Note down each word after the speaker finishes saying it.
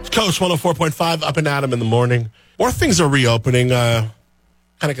Coast 104.5 up and at 'em in the morning. More things are reopening. Kind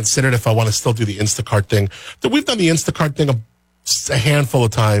of considered if I want to still do the Instacart thing. We've done the Instacart thing a handful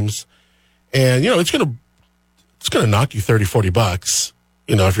of times. And, it's going to knock you $30-$40,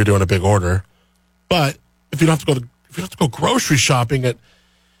 if you're doing a big order. But if you don't have to go grocery shopping, it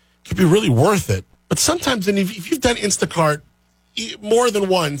could be really worth it. But sometimes, and if you've done Instacart more than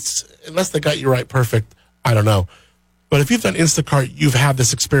once, unless they got you right perfect, I don't know. But if you've done Instacart, you've had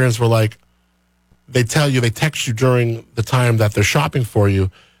this experience where, they text you during the time that they're shopping for you,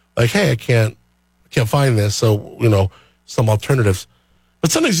 hey, I can't find this, so, some alternatives.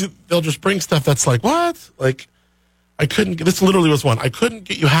 But sometimes they'll just bring stuff that's what? This literally was one. I couldn't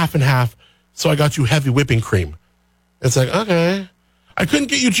get you half and half, so I got you heavy whipping cream. It's okay. I couldn't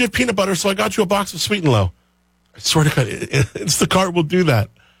get you Jif peanut butter, so I got you a box of Sweet and Low. I swear to God, Instacart will do that.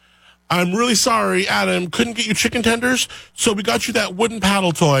 I'm really sorry, Adam. Couldn't get you chicken tenders, so we got you that wooden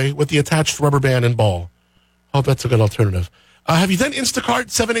paddle toy with the attached rubber band and ball. Hope that's a good alternative. Have you done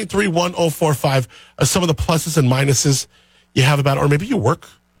Instacart? 783-1045. Some of the pluses and minuses you have about it, or maybe you work.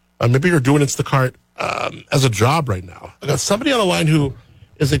 Maybe you're doing Instacart as a job right now. I got somebody on the line who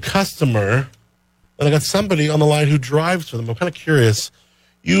is a customer, and I got somebody on the line who drives for them. I'm kind of curious.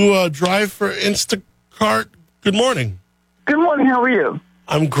 You drive for Instacart? Good morning. Good morning. How are you?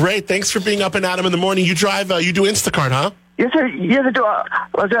 I'm great. Thanks for being up and at 'em in the morning. You drive, you do Instacart, huh? Yes, I do.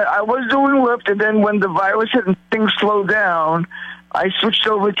 I was doing Lyft, and then when the virus hit and things slowed down, I switched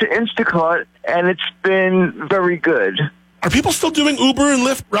over to Instacart, and it's been very good. Are people still doing Uber and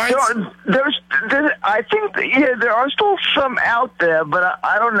Lyft rides? I think, there are still some out there, but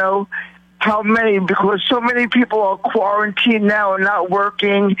I don't know how many, because so many people are quarantined now and not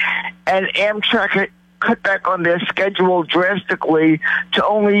working, and Amtrak cut back on their schedule drastically to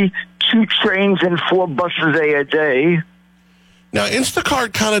only 2 trains and 4 buses a day. Now,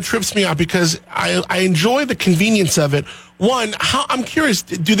 Instacart kind of trips me out because I enjoy the convenience of it. One, I'm curious,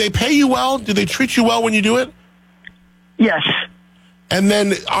 do they pay you well? Do they treat you well when you do it? Yes. And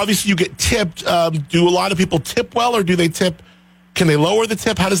then, obviously, you get tipped. Do a lot of people tip well, or do they tip? Can they lower the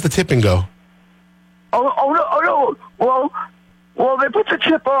tip? How does the tipping go? Oh no. Well, they put the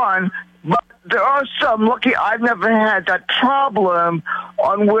tip on, but there are some. Lucky, I've never had that problem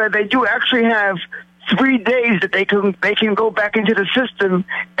on where they do actually have 3 days that they can go back into the system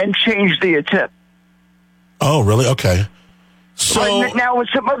and change the tip. Oh, really? Okay. So now in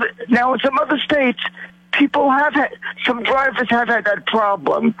some other states, some drivers have had that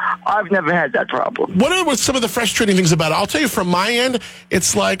problem. I've never had that problem. What are some of the frustrating things about it? I'll tell you from my end,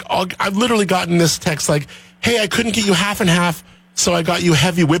 it's I've literally gotten this text hey, I couldn't get you half and half, so I got you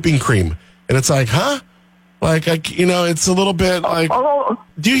heavy whipping cream. And it's huh? It's a little bit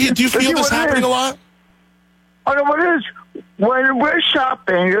do you feel this happening a lot? Oh, no, what it is, when we're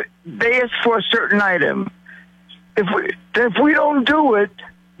shopping, they ask for a certain item. If we don't do it,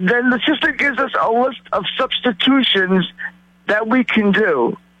 then the system gives us a list of substitutions that we can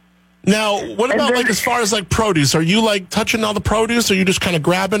do. Now, what about as far as produce? Are you touching all the produce? Or are you just kind of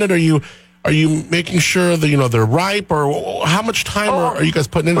grabbing it? Are you making sure that they're ripe? Or how much time are you guys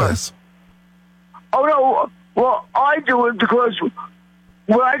putting into this? Oh no! Well, I do it because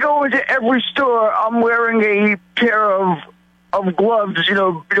when I go into every store, I'm wearing a pair of gloves.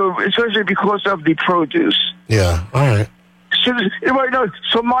 Especially because of the produce. Yeah. All right.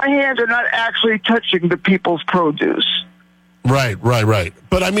 So my hands are not actually touching the people's produce. Right.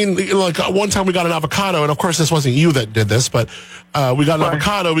 But I mean, one time we got an avocado, and of course this wasn't you that did this, but we got an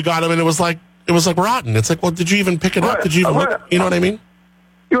avocado, we got them, and it was like rotten. It's well, did you even pick it up? Did you even look? You know what I mean?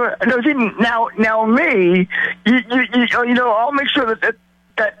 Now me, I'll make sure that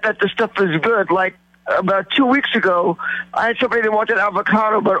the stuff is good. Like about 2 weeks ago, I had somebody that wanted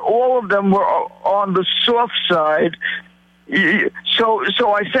avocado, but all of them were on the soft side. So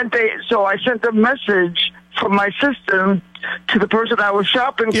I sent a message from my system to the person I was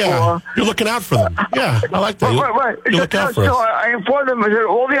shopping for. You're looking out for them. Yeah, I like that. Right. You look out for so I informed them that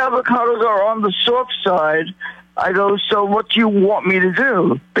all the avocados are on the soft side. I go, so what do you want me to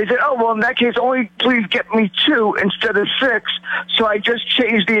do? They said, oh, well, in that case, only please get me 2 instead of 6. So I just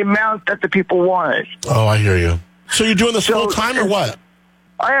changed the amount that the people wanted. Oh, I hear you. So you're doing this full time or what?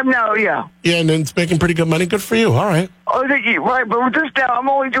 I am now, yeah. Yeah, and it's making pretty good money. Good for you. All right. Oh, right, but with this now, I'm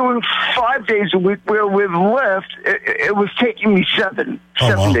only doing 5 days a week, where with Lyft, it was taking me 7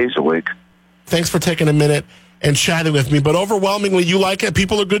 days a week. Thanks for taking a minute and chatting with me. But overwhelmingly, you like it.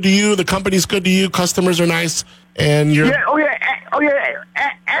 People are good to you. The company's good to you. Customers are nice. And you're... Yeah, oh, yeah.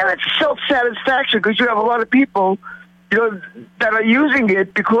 And it's self-satisfaction because you have a lot of people that are using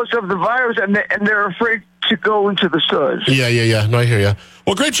it because of the virus, and they're afraid to go into the stores. Yeah. No, I hear you.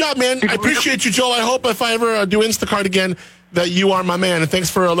 Well, great job, man. I appreciate you, Joel. I hope if I ever do Instacart again that you are my man. And thanks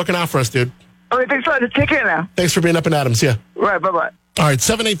for looking out for us, dude. All right, thanks a lot. Take care now. Thanks for being up in Adams. Yeah. Right, bye-bye. All right,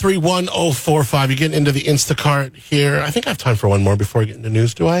 783-1045. You're getting into the Instacart here. I think I have time for one more before I get into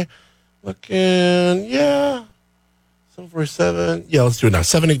news, do I? Looking, yeah. 747. Yeah, let's do it now.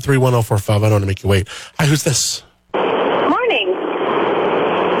 783-1045. I don't want to make you wait. Hi, who's this? Morning.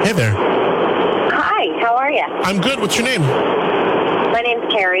 Hey there. Hi, how are you? I'm good. What's your name? My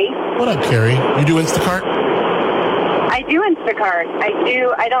name's Carrie. What up, Carrie? You do Instacart? I do Instacart.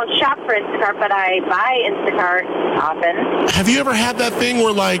 I don't shop for Instacart, but I buy Instacart often. Have you ever had that thing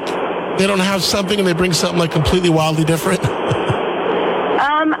where, like, they don't have something and they bring something, like, completely wildly different?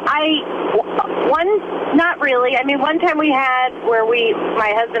 Not really. I mean, one time we had where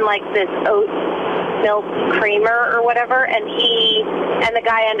my husband likes this oat milk creamer or whatever, and the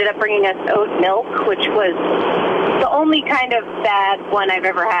guy ended up bringing us oat milk, which was the only kind of bad one I've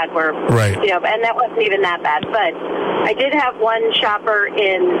ever had where, right. And that wasn't even that bad. But I did have one shopper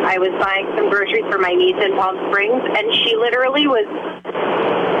I was buying some groceries for my niece in Palm Springs, and she literally was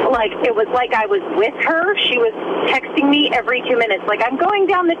it was like I was with her. She was texting me every 2 minutes. Like, I'm going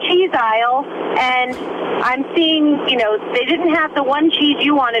down the cheese aisle, and I'm seeing, they didn't have the one cheese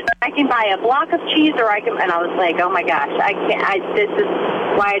you wanted, but I can buy a block of cheese, and I was like, oh my gosh, I can't, this is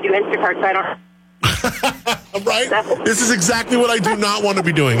why I do Instacart, so I don't. Right? This is exactly what I do not want to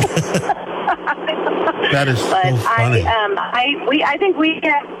be doing. That is so funny. I think we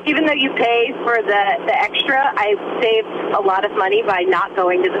have, even though you pay for the extra, I save a lot of money by not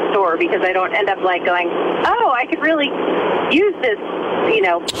going to the store because I don't end up going, oh, I could really use this,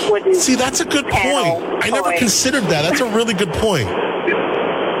 wooden. See, that's a good point. I never considered that. That's a really good point.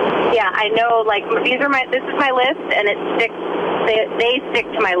 Yeah, I know. This is my list, and it sticks. They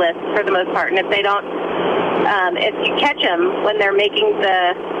stick to my list for the most part, and if they don't, if you catch them when they're making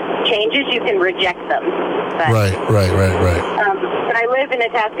the changes, you can reject them. But, right. but I live in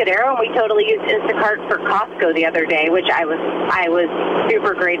Atascadero, and we totally used Instacart for Costco the other day, which I was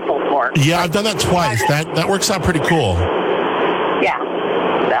super grateful for. Yeah, I've done that twice. That works out pretty cool. Yeah.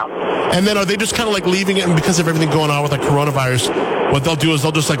 So. And then are they just kind of leaving it, and because of everything going on with coronavirus, what they'll do is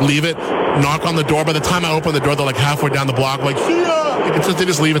they'll just leave it, knock on the door. By the time I open the door, they're halfway down the block, they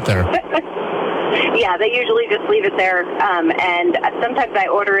just leave it there. Yeah, they usually just leave it there, and sometimes I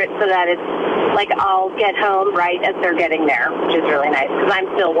order it so that it's I'll get home right as they're getting there, which is really nice because I'm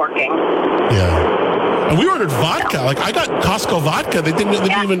still working. Yeah, and we ordered vodka. I got Costco vodka. They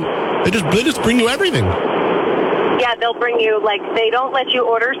just bring you everything. Yeah, they'll bring you, they don't let you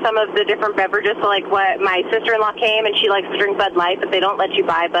order some of the different beverages. So, what my sister-in-law came, and she likes to drink Bud Light, but they don't let you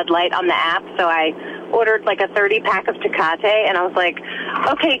buy Bud Light on the app. So I ordered, a 30-pack of Tecate, and I was like,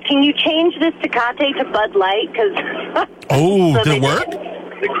 okay, can you change this Tecate to Bud Light? Oh, did it work?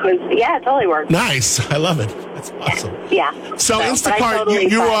 Yeah, it totally worked. Nice. I love it. That's awesome. Yeah. So Instacart,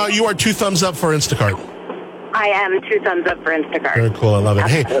 you are 2 thumbs up for Instacart. I am 2 thumbs up for Instacart. Very cool. I love it.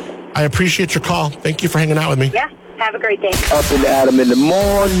 Absolutely. Hey, I appreciate your call. Thank you for hanging out with me. Yeah. Have a great day. Up and Adam in the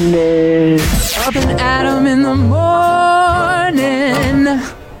morning. Up and Adam in the morning.